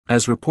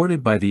As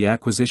reported by the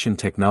Acquisition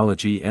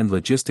Technology and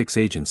Logistics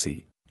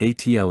Agency,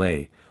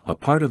 ATLA, a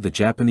part of the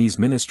Japanese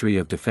Ministry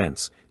of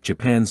Defense,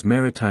 Japan's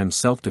Maritime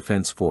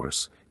Self-Defense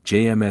Force,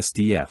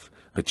 JMSDF,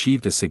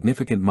 achieved a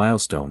significant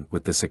milestone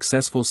with the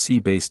successful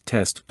sea-based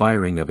test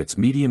firing of its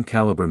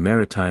medium-caliber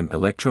maritime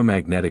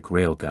electromagnetic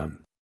railgun.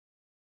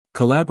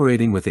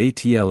 Collaborating with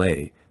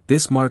ATLA,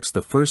 this marks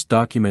the first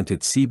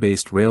documented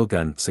sea-based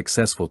railgun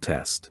successful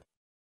test.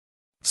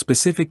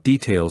 Specific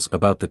details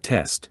about the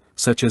test,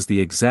 such as the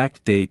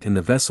exact date and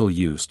the vessel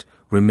used,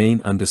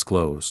 remain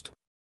undisclosed.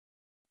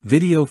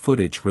 Video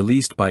footage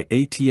released by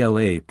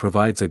ATLA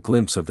provides a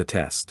glimpse of the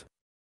test.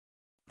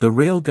 The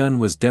railgun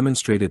was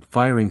demonstrated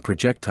firing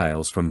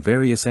projectiles from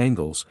various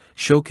angles,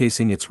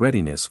 showcasing its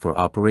readiness for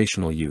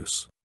operational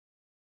use.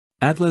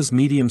 ATLA's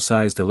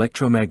medium-sized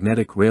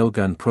electromagnetic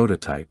railgun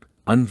prototype,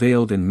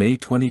 unveiled in May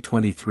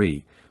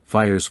 2023,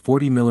 fires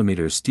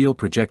 40mm steel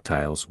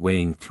projectiles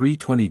weighing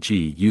 320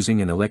 g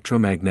using an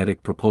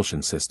electromagnetic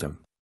propulsion system.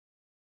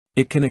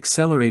 It can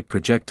accelerate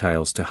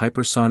projectiles to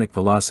hypersonic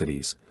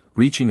velocities,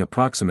 reaching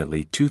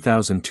approximately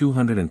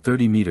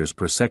 2,230 meters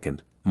per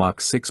second, Mach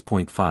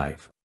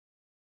 6.5.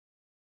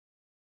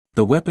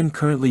 The weapon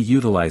currently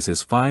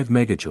utilizes 5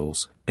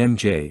 megajoules,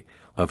 MJ,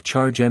 of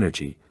charge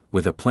energy,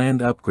 with a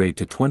planned upgrade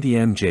to 20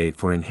 MJ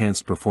for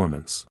enhanced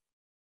performance.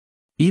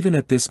 Even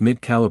at this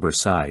mid-caliber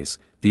size,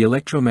 the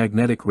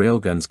electromagnetic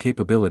railgun's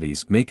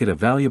capabilities make it a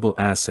valuable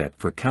asset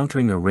for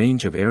countering a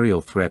range of aerial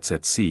threats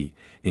at sea,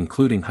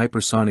 including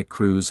hypersonic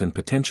cruise and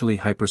potentially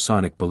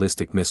hypersonic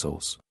ballistic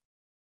missiles.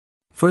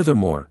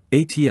 Furthermore,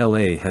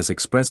 ATLA has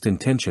expressed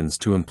intentions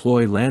to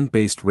employ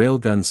land-based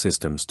railgun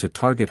systems to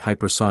target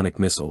hypersonic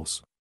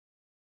missiles.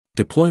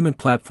 Deployment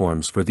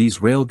platforms for these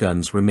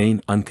railguns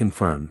remain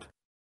unconfirmed.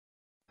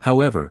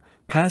 However,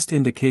 past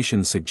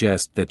indications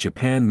suggest that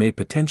Japan may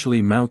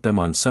potentially mount them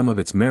on some of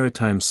its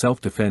maritime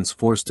self-defense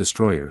force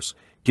destroyers,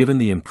 given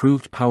the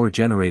improved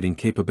power-generating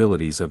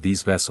capabilities of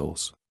these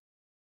vessels.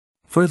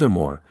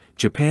 Furthermore,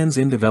 Japan's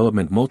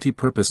in-development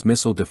multi-purpose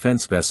missile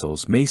defense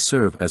vessels may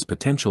serve as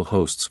potential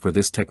hosts for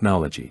this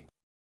technology.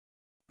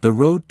 The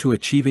road to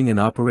achieving an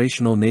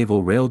operational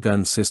naval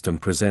railgun system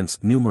presents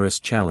numerous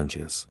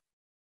challenges.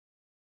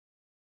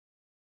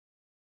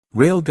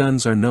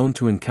 Railguns are known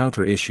to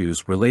encounter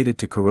issues related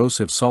to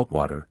corrosive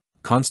saltwater,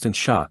 constant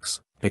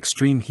shocks,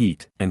 extreme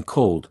heat, and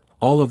cold,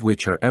 all of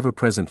which are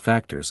ever-present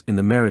factors in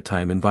the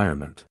maritime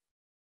environment.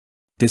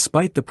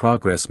 Despite the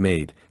progress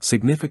made,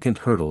 significant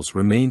hurdles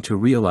remain to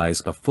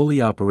realize a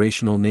fully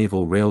operational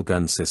naval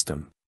railgun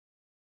system.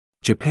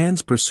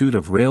 Japan's pursuit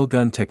of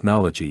railgun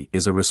technology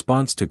is a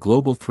response to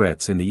global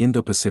threats in the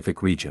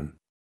Indo-Pacific region.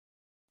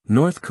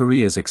 North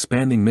Korea's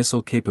expanding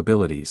missile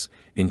capabilities,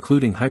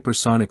 including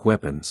hypersonic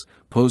weapons,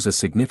 pose a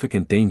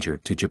significant danger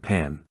to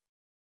Japan.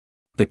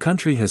 The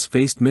country has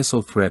faced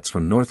missile threats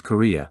from North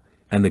Korea,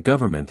 and the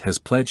government has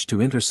pledged to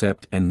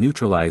intercept and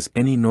neutralize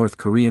any North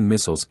Korean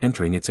missiles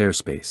entering its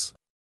airspace.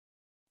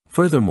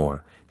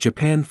 Furthermore,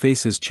 Japan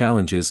faces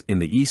challenges in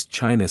the East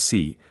China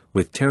Sea,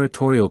 with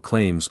territorial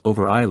claims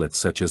over islets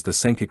such as the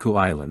Senkaku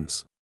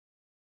Islands.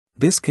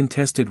 This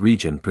contested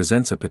region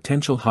presents a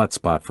potential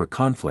hotspot for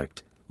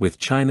conflict, with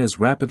China's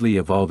rapidly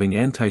evolving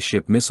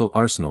anti-ship missile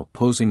arsenal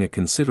posing a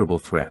considerable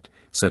threat,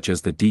 such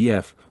as the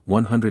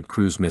DF-100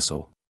 cruise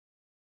missile.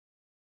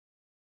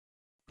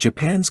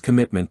 Japan's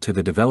commitment to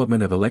the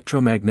development of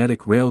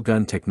electromagnetic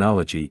railgun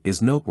technology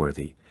is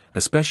noteworthy,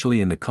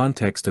 especially in the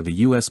context of the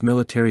U.S.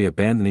 military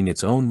abandoning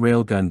its own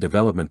railgun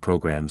development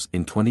programs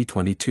in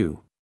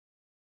 2022.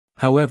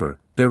 However,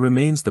 there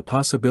remains the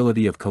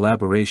possibility of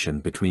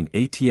collaboration between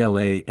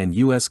ATLA and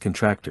U.S.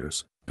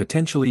 contractors,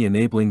 potentially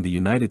enabling the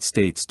United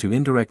States to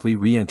indirectly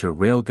re-enter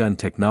railgun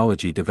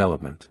technology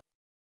development.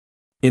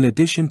 In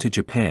addition to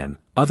Japan,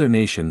 other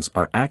nations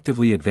are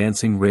actively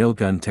advancing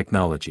railgun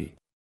technology.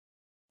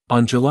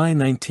 On July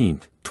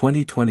 19,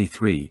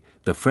 2023,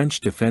 the French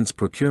Defense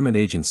Procurement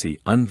Agency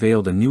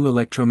unveiled a new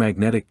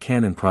electromagnetic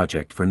cannon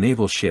project for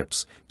naval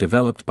ships,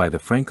 developed by the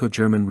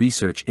Franco-German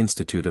Research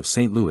Institute of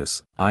St.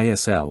 Louis,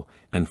 ISL,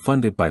 and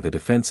funded by the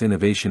Defense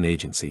Innovation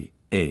Agency,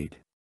 AID.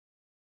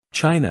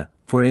 China,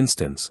 for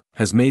instance,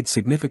 has made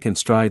significant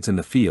strides in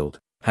the field,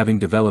 having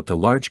developed a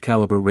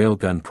large-caliber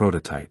railgun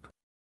prototype.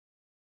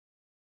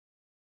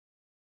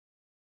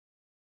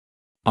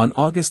 On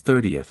August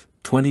 30,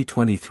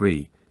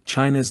 2023,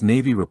 China's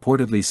Navy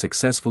reportedly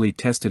successfully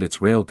tested its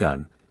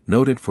railgun,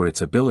 noted for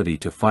its ability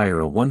to fire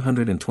a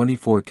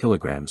 124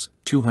 kilograms,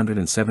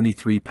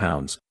 273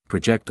 pounds,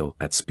 projectile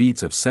at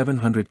speeds of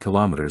 700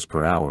 kilometers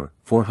per hour,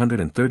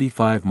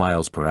 435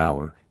 miles per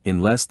hour,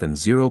 in less than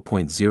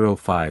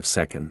 0.05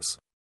 seconds.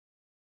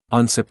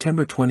 On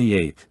September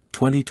 28,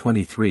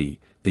 2023,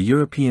 the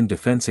European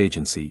Defence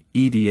Agency,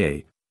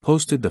 EDA,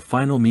 hosted the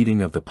final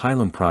meeting of the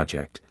Pylon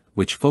project,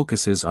 which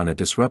focuses on a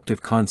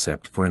disruptive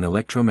concept for an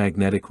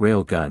electromagnetic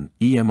railgun,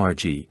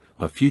 EMRG,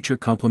 a future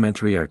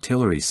complementary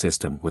artillery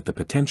system with the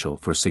potential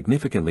for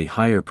significantly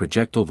higher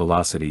projectile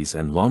velocities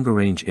and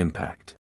longer-range impact.